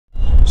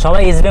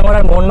সবাই ইস্ট বেঙ্গল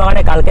আর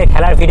মোহনবাগানে কালকে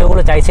খেলার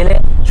ভিডিওগুলো চাইছিলে,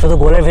 শুধু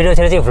গোলের ভিডিও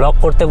ছেড়েছি, ভ্লগ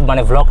করতে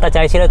মানে ভ্লগটা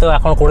চাইছিলে, তো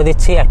এখন করে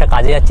দিচ্ছি। একটা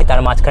কাজে যাচ্ছি, তার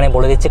মাঝখানে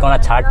বলে দিচ্ছি, কারণ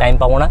আর ছাড় টাইম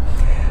পাবো না।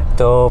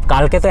 তো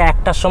কালকে তো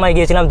 1টার সময়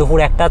গিয়েছিলাম, দুপুর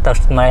 1টা,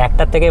 মানে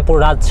 1টার থেকে পুরো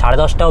রাত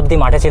 10:30 অবধি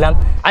মাঠে ছিলাম।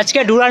 আজকে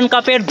ডুরান্ড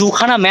কাপের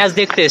দুখানা ম্যাচ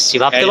দেখতে এসেছি,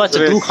 ভাবতে পারছো,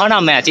 দুখানা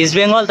ম্যাচ, ইস্ট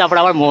বেঙ্গল তারপর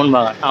আবার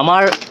মোহনবাগান।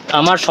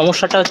 আমার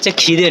সমস্যাটা হচ্ছে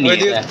খিদে নিয়ে,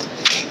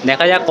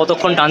 দেখা যাক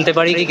কতক্ষণ টানতে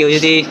পারি, কেউ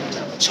যদি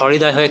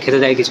সহৃদয় হয়ে খেতে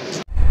দেয় কিছু।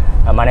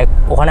 মানে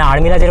ওখানে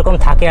আর্মিরা যেরকম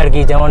থাকে আর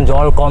কি, যেমন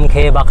জল কম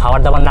খেয়ে বা খাবার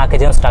দাবার না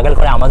খেয়ে যেমন স্ট্রাগল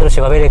করে, আমাদেরও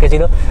সেভাবেই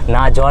রেখেছিল,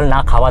 না জল না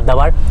খাবার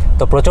দাবার।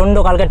 তো প্রচণ্ড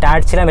কালকে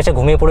টায়ার্ড ছিলাম, এসে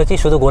ঘুমিয়ে পড়েছি,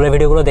 শুধু গোলের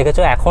ভিডিওগুলো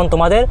দেখেছো। এখন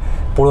তোমাদের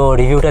পুরো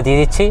রিভিউটা দিয়ে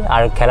দিচ্ছি,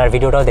 আর খেলার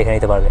ভিডিওটাও দেখে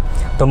নিতে পারবে।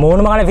 তো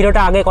মোহনবাগানের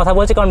ভিডিওটা আগে কথা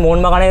বলছি, কারণ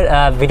মোহনবাগানের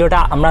ভিডিওটা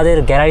আমাদের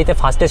গ্যালারিতে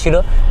ফার্স্টে ছিল,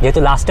 যেহেতু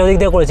লাস্টে ওদিক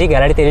দিয়ে করেছি,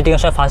 গ্যালারিতে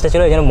এডিটিংয়ের সময় ফার্স্টে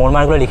ছিল, এই জন্য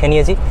মোহনবাগানগুলো লিখে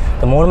নিয়েছি।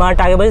 তো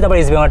মোহনবাগানটা আগে বলছি, তারপর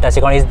ইস্ট বেঙ্গলটা আছে,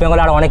 কারণ ইস্ট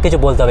বেঙ্গলে আরও অনেক কিছু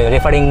বলতে হবে,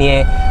 রেফারিং নিয়ে,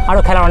 আরও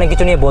খেলার অনেক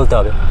কিছু নিয়ে বলতে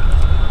হবে।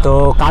 তো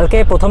কালকে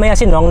প্রথমেই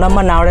আসি নং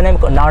নাম্বার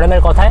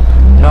নাওরেমের কথায়।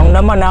 নং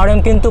নাম্বার নাওরেম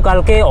কিন্তু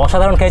কালকে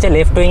অসাধারণ খেলেছে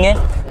লেফট উইংয়ে।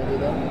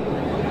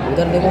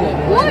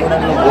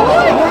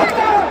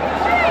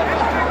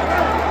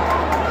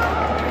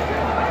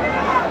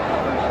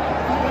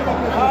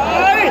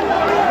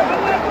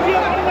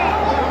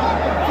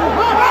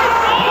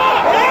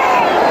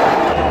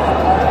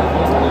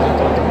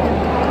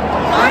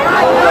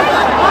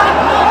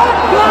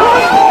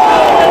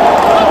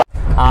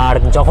 আর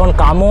যখন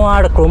কামো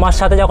আর ক্রোমার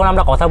সাথে যখন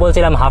আমরা কথা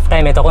বলছিলাম হাফ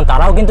টাইমে, তখন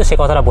তারাও কিন্তু সে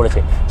কথাটা বলেছে,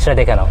 সেটা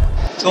দেখে নাও।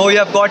 So we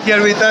have got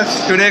here with us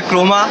today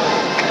Kroma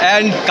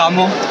and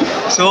Kamo.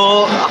 So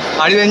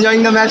are you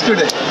enjoying the match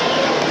today?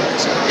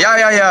 Yeah.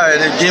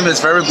 The game is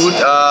very good.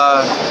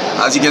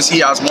 As you can see,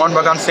 as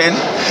Mohanbagan fan,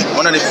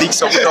 one of the big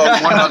supporters of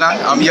Mohanbagan,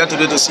 I'm here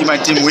today to see my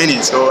team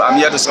winning. So I'm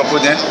here to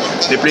support them.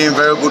 They're playing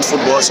very good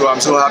football, so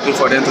I'm so happy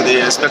for them today,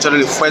 especially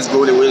the first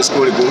goal, the way they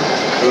scored the goal.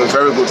 It was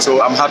very good, so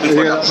I'm happy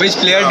for them. Which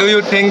player do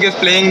you think is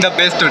playing the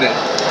best today?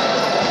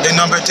 The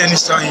number 10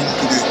 is starting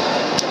today.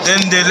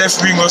 Then the left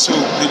wing also,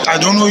 I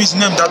don't know his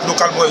name, that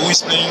local boy who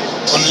is playing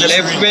on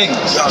left wing.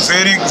 Yeah,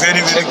 very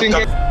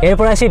good.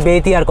 এরপর আসি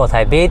বেইতিয়ার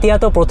কথায়। বেইতিয়া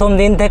তো প্রথম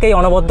দিন থেকেই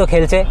অনবদ্য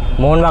খেলছে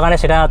মোহনবাগানে।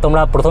 সেটা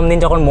তোমরা প্রথম দিন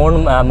যখন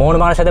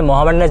মোহনবাগানের সাথে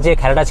মোহামেডানের যে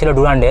খেলাটা ছিল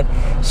ডুরান্ডের,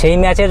 সেই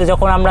ম্যাচের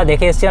যখন আমরা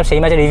দেখে এসেছিলাম, সেই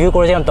ম্যাচে রিভিউ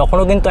করেছিলাম,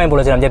 তখনও কিন্তু আমি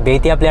বলেছিলাম যে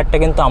বেইতিয়া প্লেয়ারটা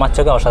কিন্তু আমার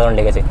চোখে অসাধারণ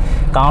লেগেছে।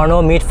 কারণ ও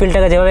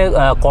মিডফিল্ডটাকে যেভাবে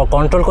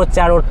কন্ট্রোল করছে,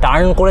 আর ও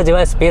টার্ন করে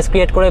যেভাবে স্পেস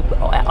ক্রিয়েট করে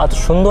এত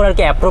সুন্দর আর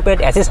কি অ্যাপ্রোপ্রিয়েট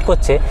অ্যাসিস্ট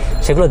করছে,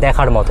 সেগুলো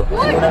দেখার মতো।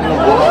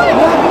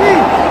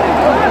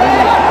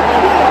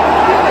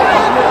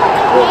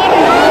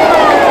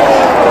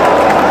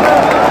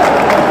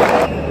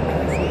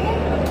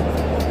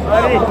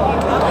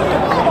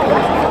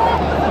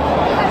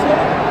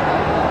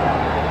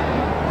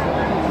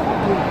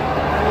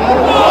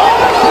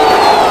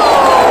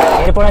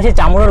 এরপর আসি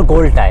চামড়োর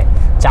গোলটায়।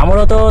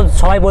 চামড়ো তো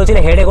সবাই বলছিল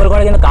হেডে গোল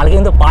করে, কিন্তু কালকে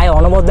কিন্তু পায়ে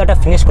অনবদ্য একটা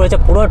ফিনিশ করেছে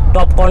পুরো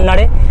টপ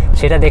কর্নারে,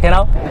 সেটা দেখে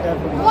নাও।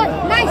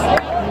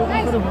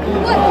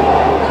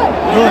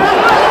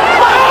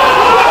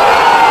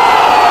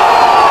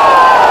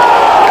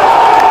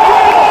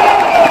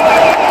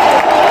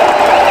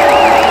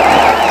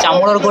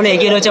 চামড়োর গোলে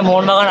এগিয়ে রয়েছে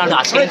মোহনবাগান, আর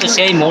আজকে কিন্তু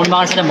সেই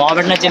মোহনবাগানের সাথে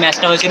মোহামেডানের যে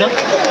ম্যাচটা হয়েছিল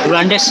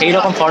ডুরান্ডের, সেই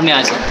রকম ফর্মে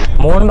আছে।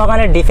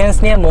 মোহনবাগানের ডিফেন্স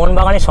নিয়ে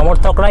মোহনবাগানের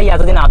সমর্থকরাই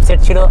এতদিন আপসেট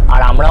ছিল,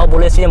 আর আমরাও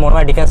বলেছি যে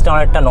মোহনবাগানের ডিফেন্সটা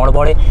অনেকটা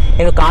নড়বড়ে,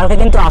 কিন্তু কালকে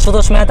কিন্তু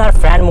আশুতোষ মেহতা আর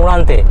ফ্র্যান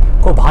মোরান্তে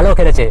খুব ভালো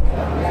খেলেছে।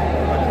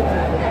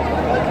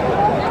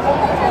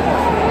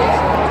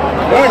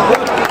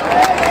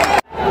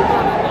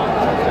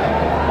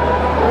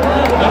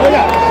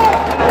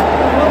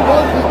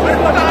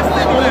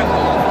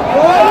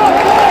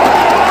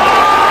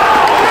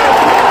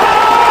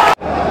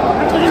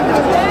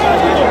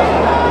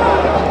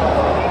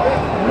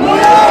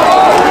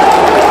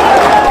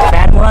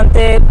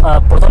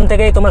 প্রথম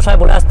থেকেই তোমরা সবাই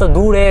বলে আসতো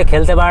দূরে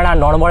খেলতে পারে না,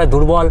 নরমরে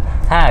দুর্বল,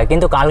 হ্যাঁ,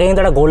 কিন্তু কালকে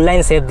কিন্তু একটা গোল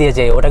লাইন সেভ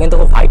দিয়েছে, ওটা কিন্তু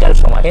খুব ভাইটাল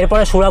সময়।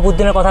 এরপরে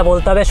সুরাবুদ্দিনের কথা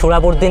বলতে হবে।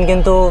 সুরাবুদ্দিন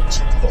কিন্তু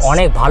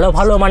অনেক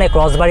ভালো মানে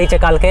ক্রস বাড়িয়েছে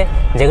কালকে,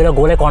 যেগুলো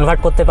গোলে কনভার্ট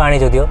করতে পারেনি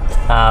যদিও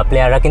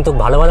প্লেয়াররা, কিন্তু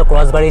ভালো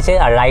ক্রস বাড়িয়েছে।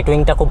 আর রাইট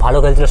উইংটা খুব ভালো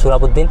খেলছিল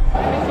সুরাবুদ্দিন।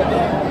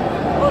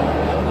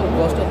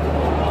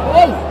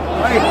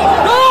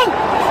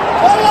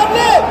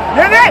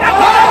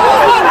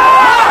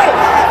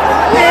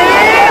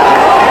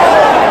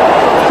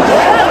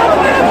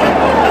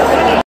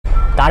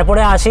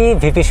 তারপরে আসি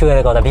ভিপি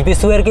সুয়ের কথা। ভিপি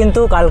সুয়ের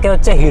কিন্তু কালকে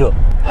হচ্ছে হিরো।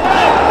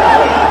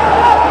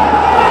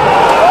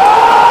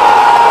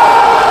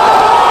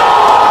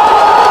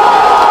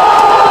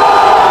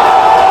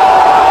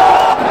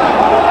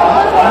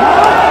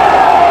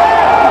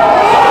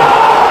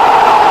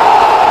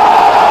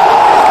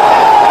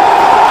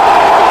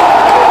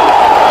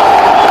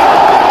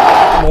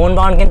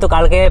 মোহনবাগান কিন্তু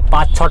কালকে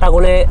 5-6টা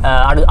গোলে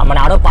মানে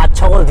আরও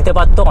 5-6 গোল দিতে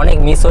পারতো, অনেক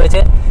মিস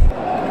হয়েছে।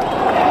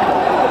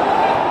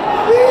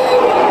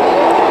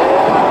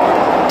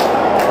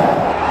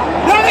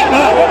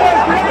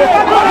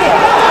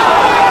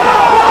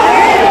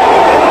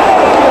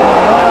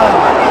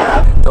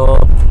 তো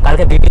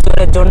কালকে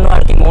বিপিএলের জন্য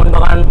আর কি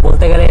মোহনবাগান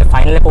বলতে গেলে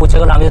ফাইনালে পৌঁছে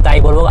গেল, আমি তো তাই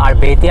বলবো। আর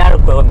বেতিয়ার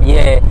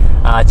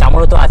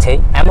চামড়ও তো আছেই,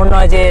 এমন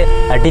নয় যে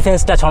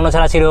ডিফেন্সটা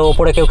ছন্নছাড়া ছিল,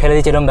 ওপরে কেউ খেলে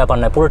দিচ্ছে এরকম ব্যাপার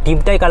নয়, পুরো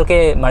টিমটাই কালকে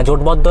মানে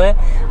জোটবদ্ধ হয়ে।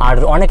 আর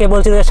অনেকে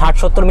বলছিল যে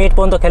 60-70 মিনিট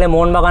পর্যন্ত খেলে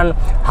মোহনবাগান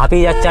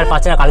হাঁপিয়ে যাচ্ছে আর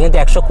পাচ্ছে না, কাল কিন্তু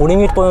 120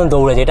 মিনিট পর্যন্ত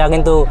দৌড়েছে, এটা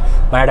কিন্তু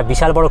মানে একটা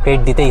বিশাল বড়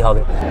ক্রেডিট দিতেই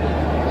হবে।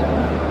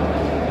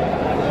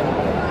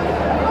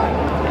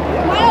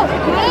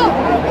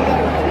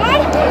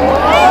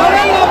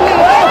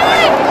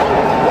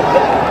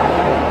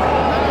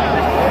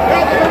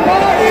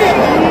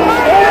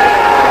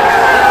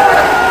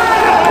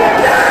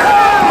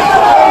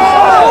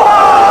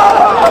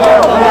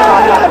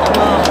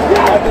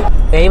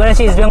 এইবার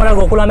আসি ইস্টবেঙ্গল আর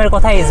গোকুলামের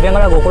কথা।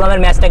 ইস্টবেঙ্গল আর গোকুলামের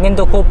ম্যাচটা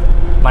কিন্তু খুব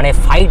মানে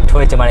ফাইট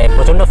হয়েছে, মানে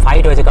প্রচণ্ড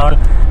ফাইট হয়েছে, কারণ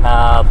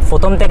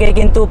প্রথম থেকেই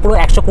কিন্তু পুরো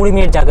 120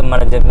 মিনিট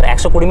মানে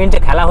 120 মিনিট যে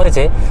খেলা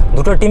হয়েছে,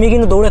 দুটো টিমই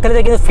কিন্তু দৌড়ে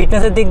খেলেছে, কিন্তু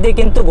ফিটনেসের দিক দিয়ে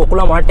কিন্তু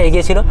গোকুলাম অনেকটা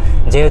এগিয়ে ছিল,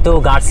 যেহেতু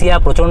গার্সিয়া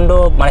প্রচণ্ড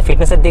মানে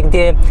ফিটনেসের দিক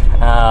দিয়ে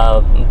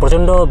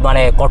প্রচণ্ড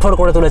মানে কঠোর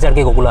করে তুলেছে আর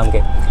কি গোকুলামকে।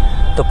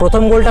 তো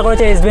প্রথম গোলটা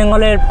করেছে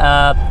ইস্টবেঙ্গলের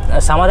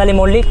সামাদ আলী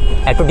মল্লিক,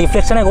 একটু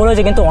ডিফ্লেকশনে গোল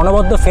হয়েছে কিন্তু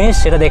অনবদ্য ফিনিশ,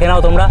 সেটা দেখে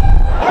নাও তোমরা।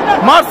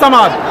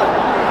 সামাদ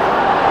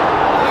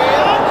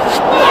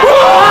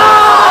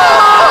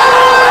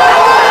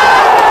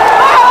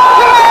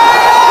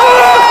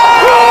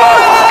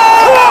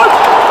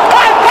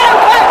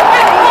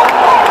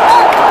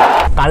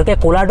কালকে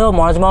কোলাডো,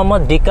 মনোজ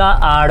মোহাম্মদ, ডিকা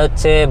আর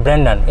হচ্ছে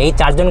ব্রেন্ডন, এই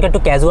চারজনকে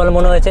একটু ক্যাজুয়াল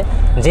মনে হয়েছে,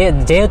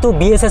 যেহেতু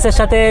বিএসএস এর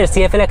সাথে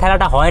সিএফএল এর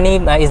খেলাটা হয়নি,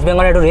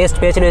 ইস্টবেঙ্গল একটু রেস্ট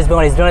পেয়েছিল,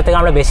 ইস্টবেঙ্গল থেকে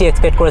আমরা বেশি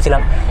এক্সপেক্ট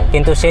করেছিলাম,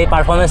 কিন্তু সেই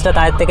পারফরমেন্সটা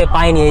তাদের থেকে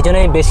পাইনি, এই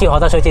জন্যই বেশি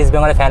হতাশ হয়েছে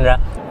ইস্টবেঙ্গলের ফ্যানরা।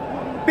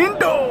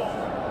 পিন্টো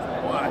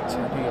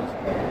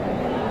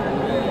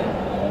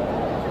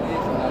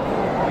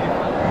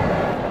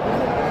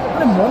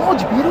মনোজ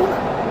বিরু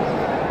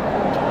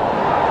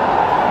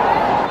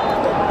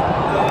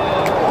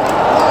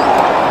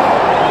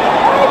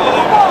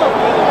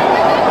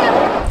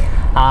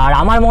আর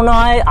আমার মনে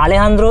হয়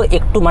আলেহান্দ্রো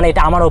একটু মানে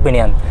এটা আমার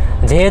ওপিনিয়ন,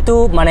 যেহেতু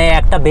মানে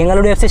একটা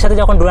বেঙ্গালুরু এফসির সাথে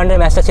যখন ডুরান্ডের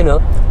ম্যাচটা ছিল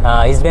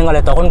ইস্টবেঙ্গলে,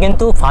 তখন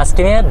কিন্তু ফার্স্ট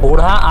টিমে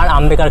বোরহা আর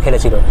আম্বেকার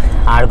খেলেছিল,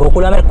 আর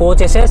গোকুলামের কোচ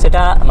এসে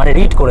সেটা মানে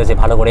রিড করেছে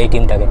ভালো করে এই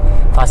টিমটাকে,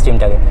 ফার্স্ট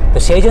টিমটাকে। তো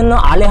সেই জন্য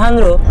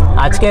আলেহান্দ্রো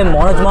আজকে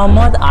মনোজ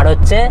মোহাম্মদ আর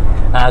হচ্ছে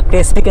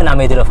ক্রেসপিকে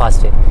নামিয়ে দিল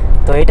ফার্স্টে।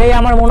 তো এটাই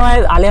আমার মনে হয়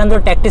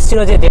আলেহান্দ্রোর ট্যাকটিক্স ছিল,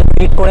 যে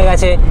লিড করে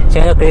গেছে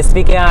সেখানে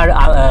ক্রেসপিকে আর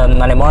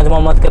মানে মনোজ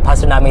মোহাম্মদকে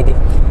ফার্স্টে নামিয়ে দিই।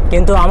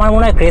 কিন্তু আমার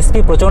মনে হয় ক্রেসপি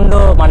প্রচণ্ড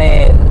মানে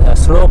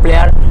স্লো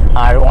প্লেয়ার,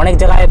 আর অনেক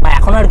জায়গায়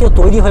এখন আর কেউ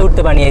তৈরি হয়ে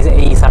উঠতে পারেনি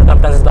এই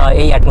সার্কামস্টান্সেস বা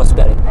এই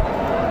অ্যাটমসফিয়ারে।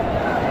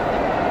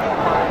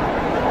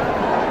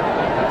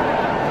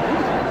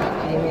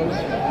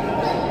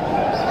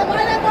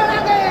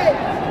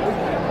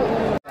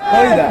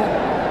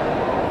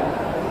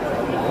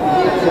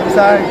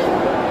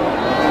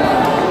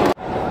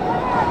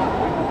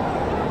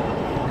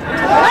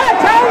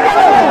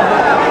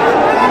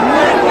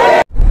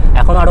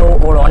 এখন আরও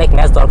ওর অনেক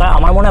ম্যাচ দরকার,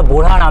 আমার মনে হয়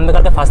বোরহা আর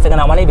আম্বেকারকে ফার্স্ট থেকে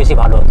নামালেই বেশি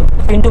ভালো হতো।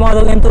 পিন্টু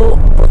মাধব কিন্তু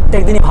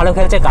প্রত্যেক দিনই ভালো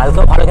খেলেছে,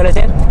 কালকেও ভালো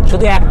খেলেছে,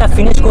 শুধু একটা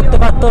ফিনিশ করতে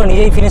পারতো,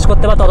 নিজেই ফিনিশ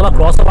করতে পারতো অথবা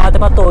ক্রসও বাড়াতে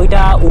পারতো,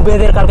 ওইটা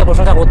উবেদের কালকে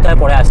প্রশংসা করতে হয়,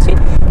 পরে আসছি।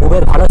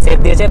 উবেদ ভালো সেভ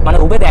দিয়েছে, মানে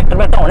উবেদ একটার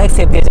পর একটা অনেক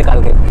সেভ দিয়েছে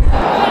কালকে।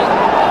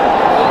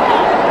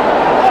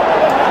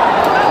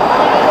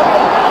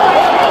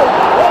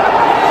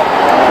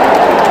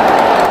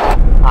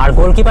 আর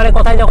গোলকিপারের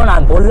কথায় যখন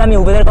বললামই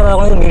উবেদের কথা,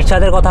 তখন কিন্তু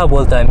মিরশাদের কথাও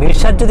বলতে হয়।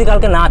 মিরশাদ যদি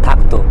কালকে না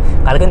থাকতো,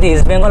 কাল কিন্তু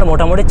ইস্টবেঙ্গল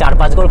মোটামুটি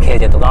 4-5 গোল খেয়ে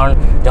যেত, কারণ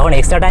যখন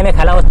এক্সট্রা টাইমে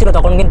খেলা হচ্ছিল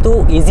তখন কিন্তু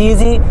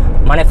ইজি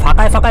মানে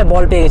ফাঁকায়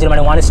বল পেয়ে গেছিলো,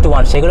 মানে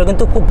 1:1, সেগুলো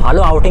কিন্তু খুব ভালো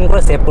আউটিং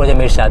করে সেভ করেছে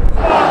মিরশাদ।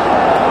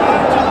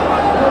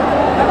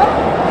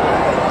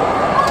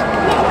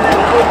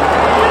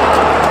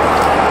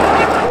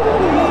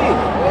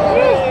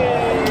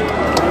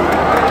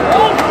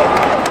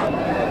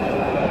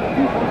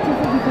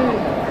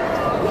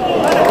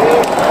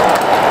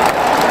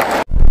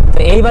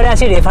 এইবারে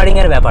আসি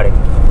রেফারিংয়ের ব্যাপারে।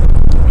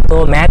 তো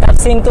মেহতাব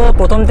সিং তো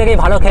প্রথম থেকেই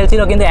ভালো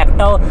খেলছিল, কিন্তু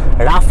একটাও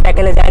রাফ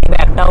ট্যাকেলে যায়নি বা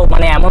একটাও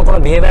মানে এমন কোনো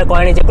বিহেভিয়ার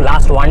করেনি যে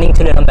লাস্ট ওয়ার্নিং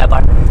ছিল এরকম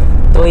ব্যাপার।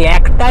 তো ওই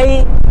একটাই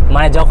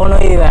মানে যখন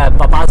ওই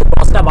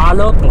পাসটা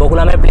বাড়ালো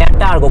গোকুলামের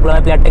প্লেয়ারটা, আর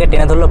গোকুলামের প্লেয়ারটাকে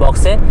টেনে ধরলো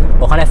বক্সে,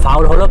 ওখানে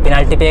ফাউল হলো,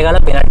 পেনাল্টি পেয়ে গেল,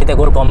 পেনাল্টিতে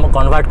গোল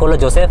কনভার্ট করলো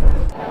জোসেফ।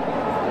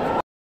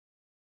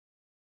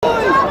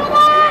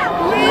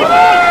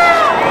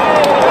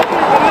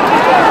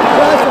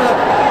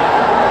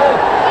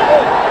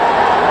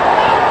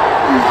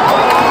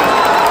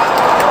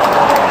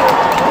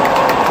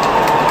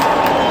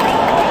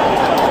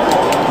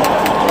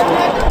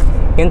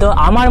 কিন্তু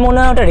আমার মনে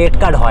হয় ওটা রেড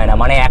কার্ড হয় না,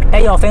 মানে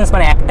একটাই অফেন্স,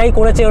 মানে একটাই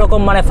করেছে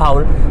ওরকম মানে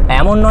ফাউল,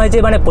 এমন নয় যে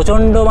মানে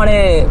প্রচণ্ড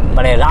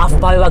মানে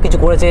রাফভাবে বা কিছু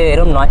করেছে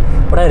এরকম নয়,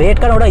 ওটা রেড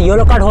কার্ড, ওটা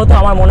ইয়েলো কার্ড হতো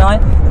আমার মনে হয়।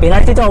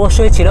 পেনাল্টি তো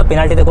অবশ্যই ছিল,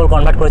 পেনাল্টিতে গোল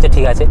কনভার্ট করেছে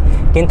ঠিক আছে,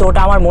 কিন্তু ওটা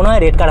আমার মনে হয়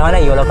রেড কার্ড হয় না,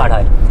 ইয়েলো কার্ড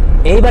হয়।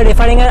 এইবার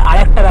রেফারিংয়ের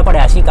আরেকটা ব্যাপারে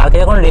আসি। কালকে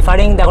যখন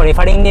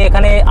রেফারিং নিয়ে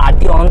এখানে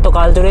আরটি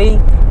অনন্তকাল জুড়েই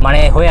মানে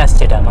হয়ে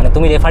আসছে এটা, মানে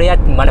তুমি রেফারি আর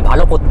মানে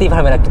ভালো করতেই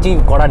পারবে না, কিছুই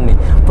করার নেই,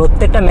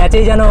 প্রত্যেকটা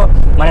ম্যাচেই যেন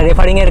মানে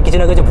রেফারিংয়ের কিছু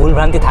না কিছু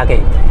ভুলভ্রান্তি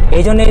থাকেই,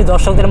 এই জন্যই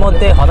দর্শকদের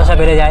মধ্যে হতাশা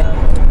বেড়ে যায়।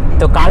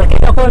 তো কালকে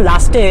যখন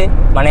লাস্টে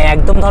মানে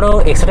একদম ধরো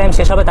এক্সট্রা টাইম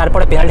শেষ হবে,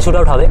 তারপরে পেনাল্টি শুট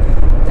আউট হবে,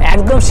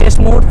 একদম শেষ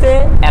মুহূর্তে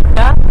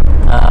একটা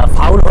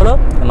ফাউল হলো,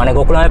 মানে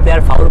গোকুলামের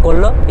প্লেয়ার ফাউল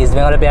করলো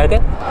ইস্টবেঙ্গলের প্লেয়ারকে।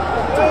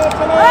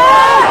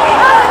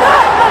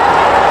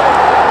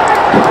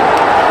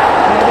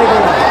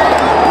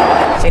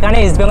 সেখানে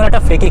ইস্টবেঙ্গল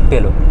একটা ফ্রি কিক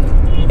পেলো।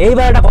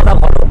 এইবার একটা কথা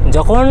বলো,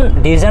 যখন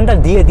ডিসিশনটা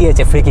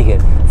দিয়েছে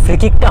ফ্রি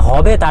কিকটা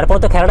হবে, তারপর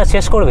তো খেলাটা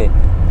শেষ করবে,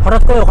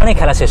 হঠাৎ করে ওখানেই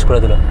খেলা শেষ করে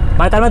দিল।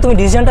 মানে তার মানে তুমি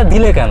ডিসিশনটা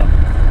দিলে কেন?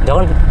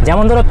 যখন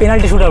যেমন ধরো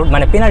পেনাল্টি শুট আউট,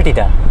 মানে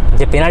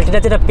পেনাল্টিটা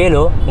যেটা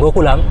পেলো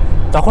গোকুলাম,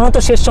 তখনও তো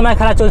শেষ সময়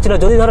খেলা চলছিল।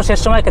 যদি ধরো শেষ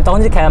সময় তখন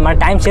যদি মানে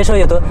টাইম শেষ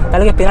হয়ে যেত,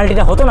 তাহলে কি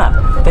পেনাল্টিটা হতো না?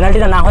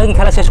 পেনাল্টিটা না হয়ে কি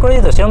খেলা শেষ করে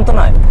দিত? সেরকম তো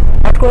নয়।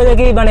 হট করে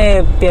দেখি মানে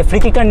ফ্রি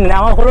কিকটা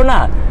নেওয়া হলো না,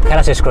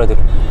 খেলা শেষ করে দিল।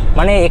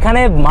 মানে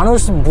এখানে মানুষ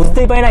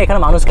বুঝতেই পারে না এখানে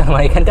মানুষ কেন,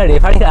 মানে এখানকার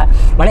রেফারিরা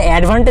মানে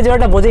অ্যাডভান্টেজ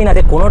ওটা বোঝেই না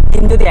যে কোনো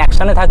টিম যদি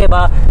অ্যাকশানে থাকে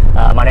বা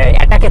মানে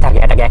অ্যাটাকে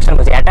অ্যাকশান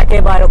বলছে অ্যাটাকে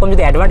বা এরকম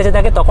যদি অ্যাডভান্টেজে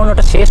থাকে, তখন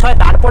ওটা শেষ হয়,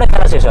 তারপরে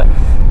খেলা শেষ হয়।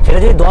 সেটা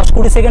যদি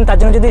 10-20 সেকেন্ড তার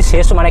জন্য যদি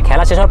মানে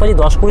খেলা শেষ হওয়ার পর যদি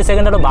 10-20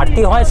 সেকেন্ড আরও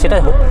বাড়তি হয়, সেটা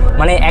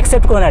মানে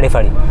অ্যাকসেপ্ট করে না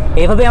রেফারি।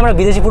 এইভাবেই আমরা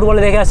বিদেশি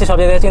ফুটবলে দেখে আসছি সব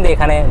জায়গায়, কিন্তু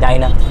এখানে যাই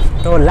না।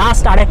 তো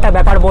লাস্ট আরেকটা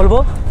ব্যাপার বলবো,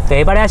 তো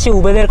এবারে আসি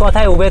উবেদের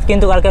কথায়। উবেদ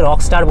কিন্তু কালকে রক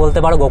স্টার বলতে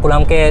পারো,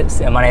 গোকুলামকে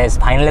মানে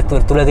ফাইনালে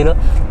তুলে দিল।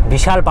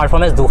 বিশাল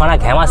পারফরমেন্স, দুখানা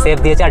ঘ্যামা সেভ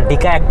দিয়েছে, আর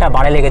ডিকা একটা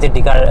বাড়ে লেগেছে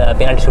ডিকার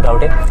পেনাল্টি শুট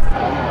আউটে।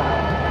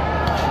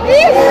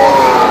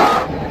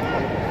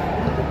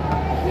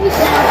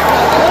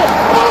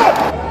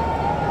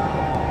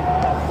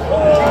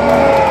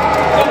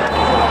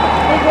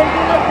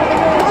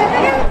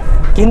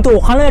 কিন্তু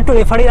ওখানেও একটু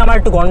রেফারির আমার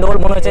একটু গন্ডগোল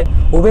মনে হয়েছে।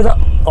 উবেদ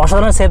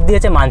অসাধারণ সেভ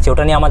দিয়েছে, মানছি,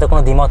 ওটা নিয়ে আমাদের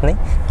কোনো দ্বিমত নেই।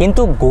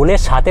 কিন্তু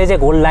গোলের সাথে যে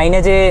গোল লাইনে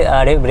যে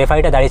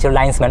রেফারিটা দাঁড়িয়েছিল,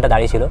 লাইন্সম্যানটা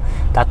দাঁড়িয়েছিল,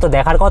 তার তো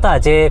দেখার কথা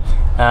যে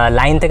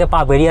লাইন থেকে পা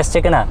বেরিয়ে আসছে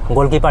কিনা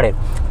গোলকিপারের।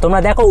 তোমরা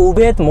দেখো,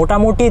 উবেদ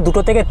মোটামুটি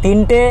 2 থেকে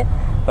 3টে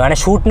মানে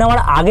শ্যুট নেওয়ার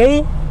আগেই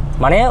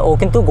মানে ও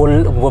কিন্তু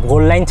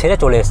গোল লাইন ছেড়ে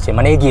চলে এসছে,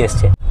 মানে এগিয়ে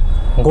এসছে।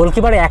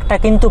 গোলকিপারে একটা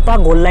কিন্তু পা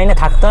গোল লাইনে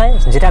থাকতে হয়,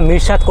 যেটা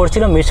মিরশাদ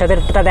করছিল।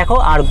 মিরশাদেরটা দেখো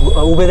আর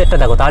উবেদেরটা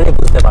দেখো, তাহলে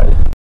বুঝতে পারবে।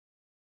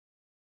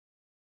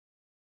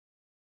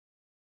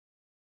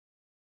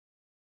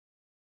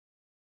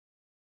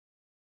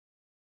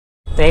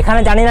 তো এখানে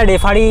জানি না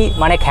রেফারি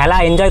মানে খেলা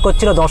এনজয়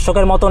করছিল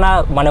দর্শকের মতো না,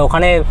 মানে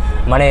ওখানে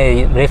মানে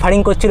রেফারিং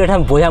করছিল, এটা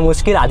বোঝা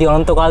মুশকিল। আদি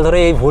অনন্তকাল ধরে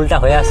এই ভুলটা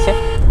হয়ে আসছে।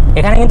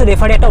 এখানে কিন্তু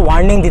রেফারি একটা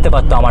ওয়ার্নিং দিতে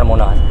পারতো আমার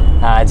মনে হয়,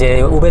 যে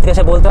উবেদকে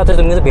সে বলতে পারতো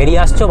তুমি কিন্তু বেরিয়ে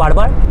আসছো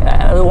বারবার।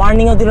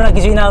 ওয়ার্নিংও দিল না,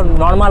 কিছুই না,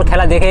 নর্মাল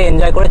খেলা দেখে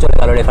এনজয় করে চলে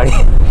গেল রেফারি।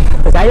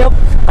 তো যাই হোক,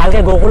 কালকে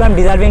গোকুলাম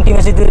ডিজার্ভিং টিম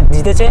এসে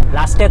জিতেছে।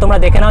 লাস্টে তোমরা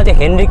দেখে নাও যে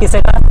হেনরি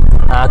কিসেকা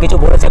কিছু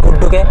বলেছে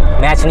গুড্ডুকে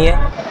ম্যাচ নিয়ে।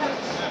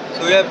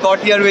 So we have got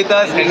here with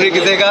us Henry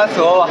Kiseka.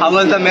 So how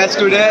was the match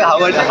today?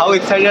 How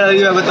excited are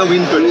you about the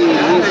win today?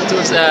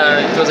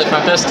 It was a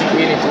fantastic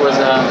win. It was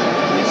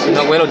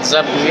well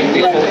deserved win.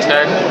 We fought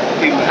hard,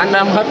 and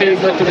I'm happy we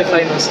got to the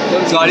finals.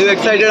 So are you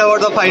excited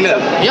about the final?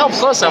 Yeah, of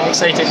course I'm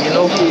excited.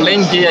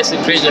 Playing here is a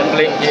pleasure.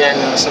 Playing here in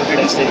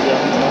Durand Stadium,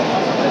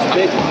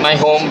 my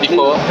home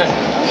before.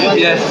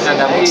 Yes. And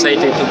I'm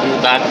excited to be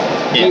back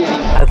here.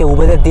 কালকে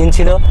উবেদের দিন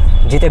ছিল,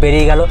 জিতে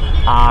বেরিয়ে গেল।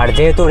 আর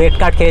যেহেতু red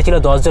card খেয়েছিল,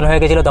 10 জন হয়ে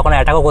গেছিলো, তখন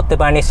অ্যাটাকও করতে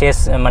পারেনি শেষ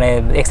মানে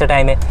এক্সট্রা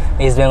টাইমে।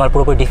 ইস্টবেঙ্গল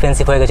পুরোপুরি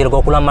ডিফেন্সিভ হয়ে গেছিলো,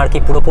 গোকুলাম আর কি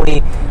পুরোপুরি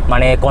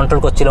মানে কন্ট্রোল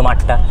করছিল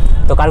মাঠটা।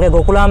 তো কালকে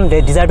গোকুলাম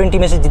ডিজার্ভিং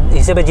টিম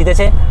হিসেবে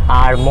জিতেছে,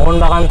 আর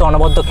মোহনবাগান তো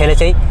অনবদ্য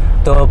খেলেছেই।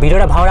 তো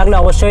ভিডিওটা ভালো লাগলে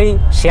অবশ্যই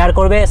শেয়ার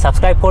করবে,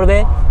 সাবস্ক্রাইব করবে,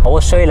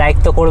 অবশ্যই লাইক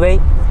তো করবেই।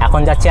 এখন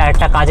যাচ্ছি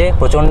আরেকটা কাজে,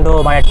 প্রচণ্ড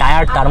মানে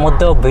টায়ার্ড, তার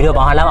মধ্যেও ভিডিও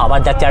বানালাম, আবার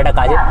যাচ্ছি আরেকটা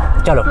কাজে।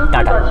 চলো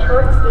টাটা।